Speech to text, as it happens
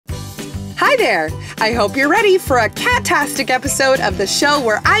Hi there! I hope you're ready for a cat-tastic episode of the show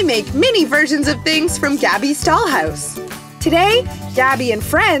where I make mini versions of things from Gabby's Dollhouse. Today, Gabby and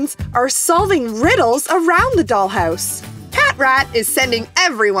friends are solving riddles around the dollhouse. CatRat is sending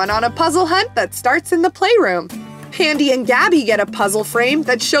everyone on a puzzle hunt that starts in the playroom. Pandy and Gabby get a puzzle frame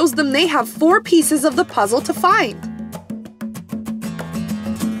that shows them they have 4 pieces of the puzzle to find.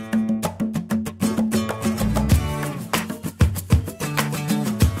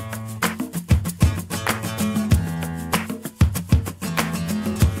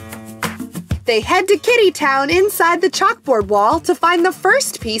 They head to Kitty Town inside the chalkboard wall to find the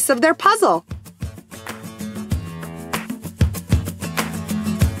first piece of their puzzle.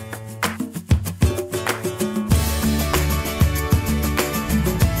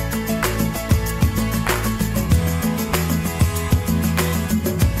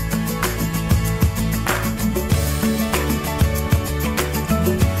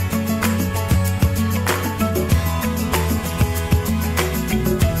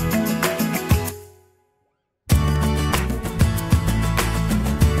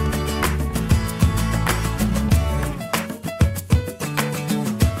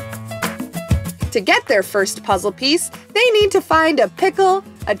 To get their first puzzle piece, they need to find a pickle,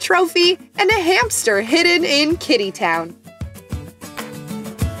 a trophy, and a hamster hidden in Kitty Town.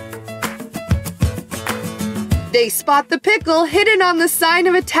 They spot the pickle hidden on the sign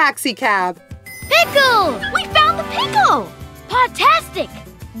of a taxi cab. Pickle! We found the pickle! Fantastic!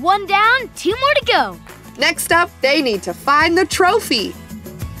 1 down, 2 more to go. Next up, they need to find the trophy.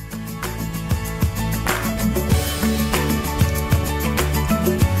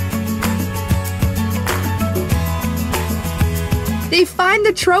 They find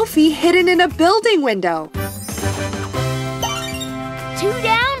the trophy hidden in a building window. 2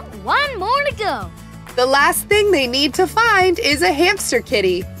 down, 1 more to go. The last thing they need to find is a hamster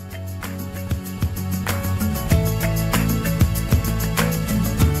kitty.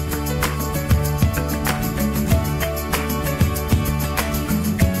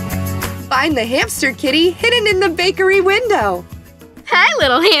 Find the hamster kitty hidden in the bakery window. Hi,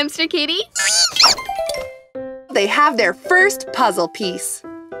 little hamster kitty. They have their first puzzle piece.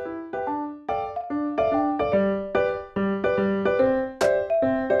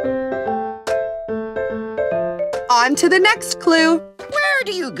 On to the next clue. Where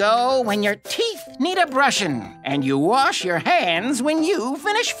do you go when your teeth need a brushing and you wash your hands when you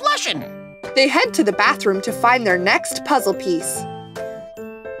finish flushing? They head to the bathroom to find their next puzzle piece.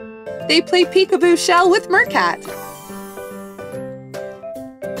 They play peekaboo shell with Mercat.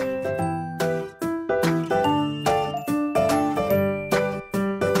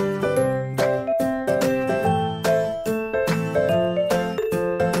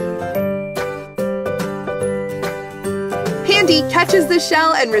 Pandy catches the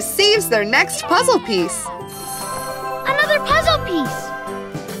shell and receives their next puzzle piece. Another puzzle piece.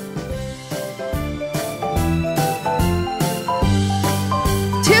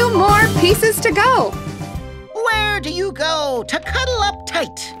 Two more pieces to go. Where do you go to cuddle up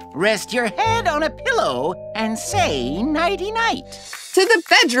tight? Rest your head on a pillow and say nighty-night. To the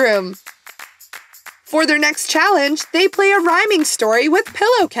bedroom. For their next challenge, they play a rhyming story with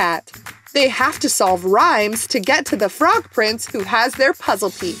Pillow Cat. They have to solve rhymes to get to the frog prince who has their puzzle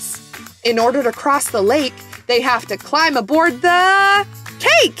piece. In order to cross the lake, they have to climb aboard the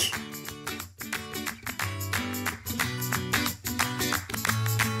cake!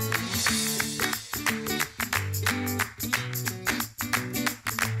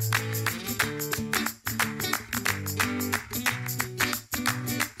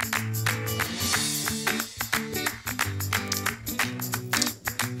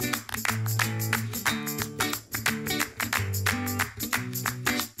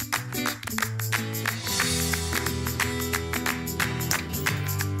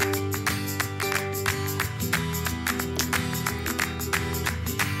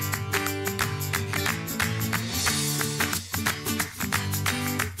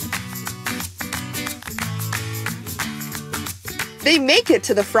 They make it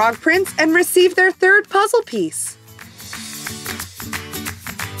to the Frog Prince and receive their third puzzle piece.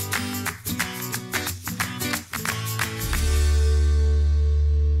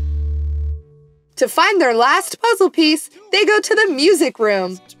 To find their last puzzle piece, they go to the music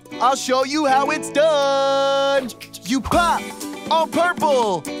room. I'll show you how it's done. You pop on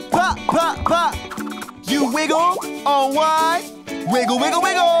purple, pop, pop, pop. You wiggle on white, wiggle, wiggle,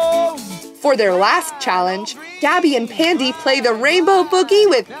 wiggle. For their last challenge, Gabby and Pandy play the Rainbow Boogie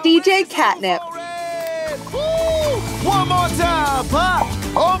with DJ Catnip. Woo! One more time, pop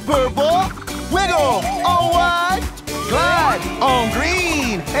on purple, wiggle on white, glide on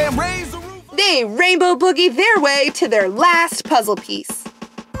green, and raise the roof. They rainbow boogie their way to their last puzzle piece.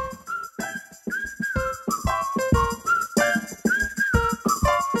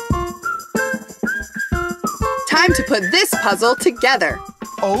 Time to put this puzzle together.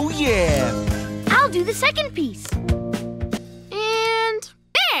 Oh, yeah. I'll do the second piece. And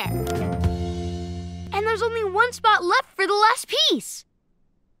there! And there's only one spot left for the last piece.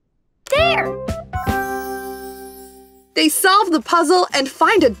 There! They solve the puzzle and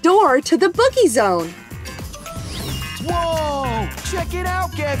find a door to the boogie zone. Whoa! Check it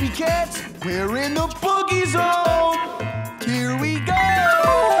out, Gabby Cats! We're in the boogie zone! Here we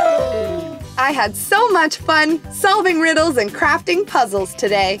go! I had so much fun solving riddles and crafting puzzles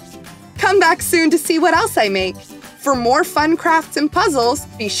today. Come back soon to see what else I make. For more fun crafts and puzzles,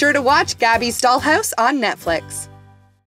 be sure to watch Gabby's Dollhouse on Netflix.